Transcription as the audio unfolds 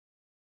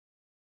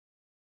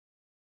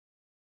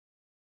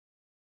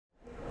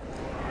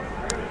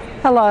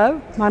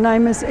Hello, my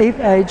name is Eve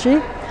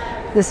Agee.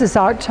 This is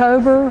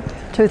October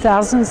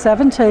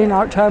 2017,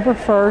 October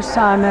 1st.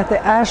 I'm at the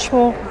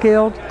Asheville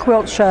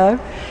Quilt Show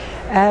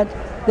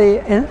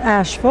in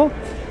Asheville.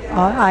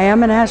 I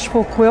am an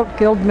Asheville Quilt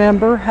Guild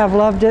member, have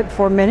loved it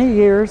for many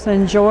years,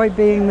 enjoy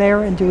being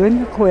there and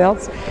doing the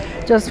quilts.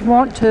 Just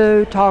want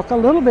to talk a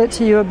little bit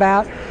to you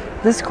about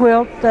this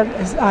quilt that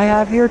I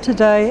have here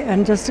today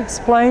and just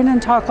explain and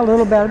talk a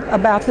little bit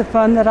about the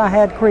fun that I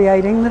had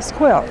creating this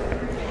quilt.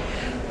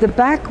 The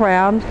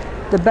background,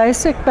 the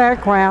basic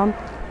background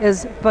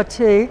is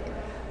batik.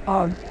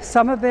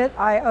 Some of it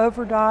I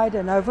overdyed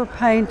and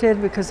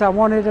overpainted because I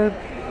wanted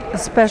a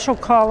special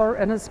color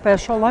and a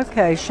special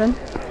location.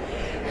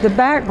 The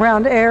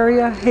background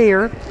area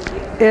here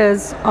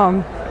is,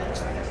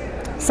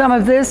 some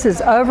of this is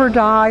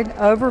overdyed,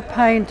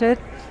 overpainted,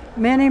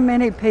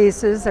 many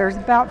pieces. There's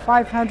about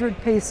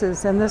 500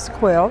 pieces in this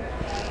quilt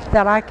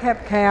that I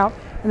kept count,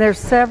 and there's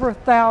several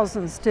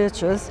thousand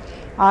stitches.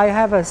 I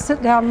have a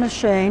sit-down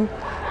machine,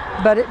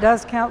 but it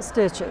does count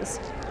stitches.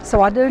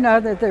 So I do know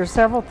that there's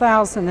several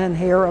thousand in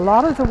here. A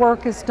lot of the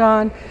work is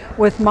done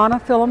with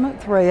monofilament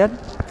thread.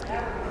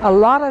 A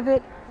lot of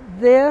it,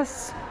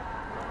 this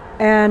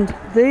and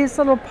these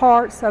little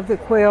parts of the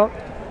quilt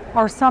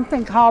are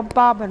something called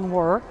bobbin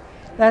work.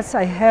 That's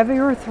a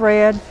heavier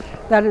thread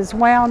that is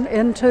wound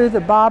into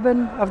the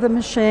bobbin of the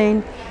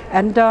machine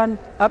and done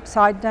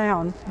upside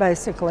down,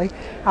 basically.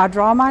 I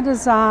draw my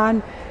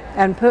design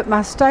and put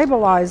my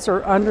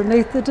stabilizer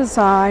underneath the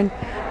design.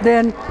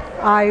 Then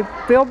I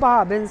fill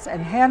bobbins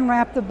and hand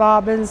wrap the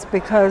bobbins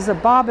because a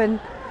bobbin,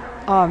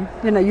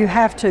 you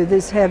have to,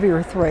 these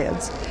heavier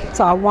threads.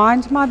 So I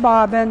wind my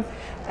bobbin,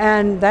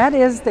 and that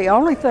is the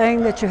only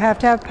thing that you have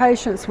to have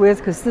patience with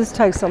because this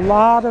takes a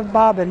lot of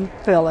bobbin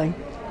filling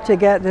to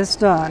get this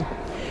done.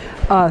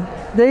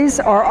 These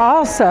are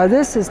also,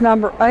 this is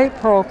number 8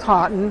 pearl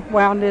cotton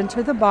wound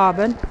into the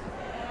bobbin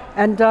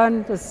and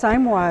done the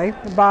same way,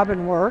 the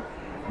bobbin work.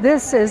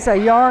 This is a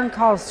yarn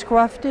called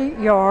Scruffy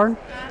yarn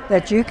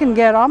that you can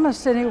get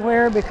almost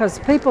anywhere because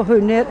people who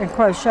knit and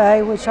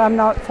crochet, which I'm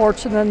not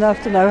fortunate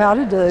enough to know how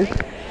to do,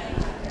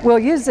 will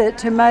use it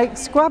to make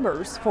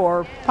scrubbers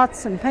for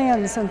pots and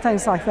pans and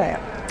things like that.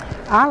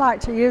 I like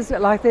to use it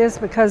like this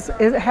because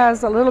it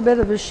has a little bit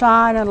of a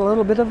shine and a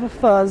little bit of a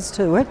fuzz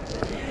to it.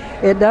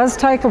 It does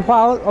take a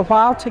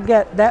while to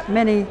get that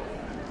many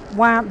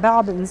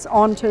bobbins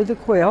onto the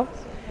quilt.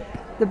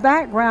 The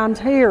background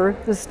here,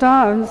 the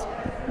stones,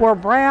 were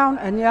brown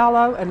and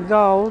yellow and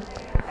gold,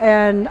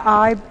 and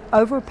I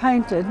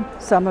overpainted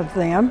some of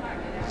them.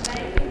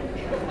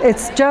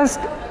 It's just,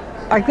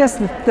 I guess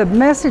the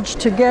message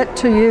to get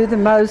to you the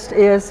most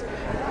is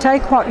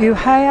take what you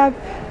have,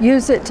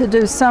 use it to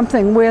do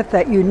something with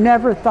that you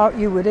never thought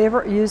you would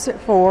ever use it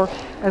for,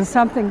 and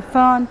something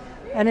fun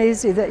and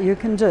easy that you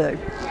can do.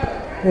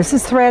 This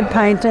is thread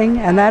painting,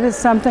 and that is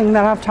something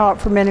that I've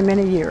taught for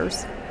many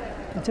years.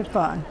 It's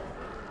fun.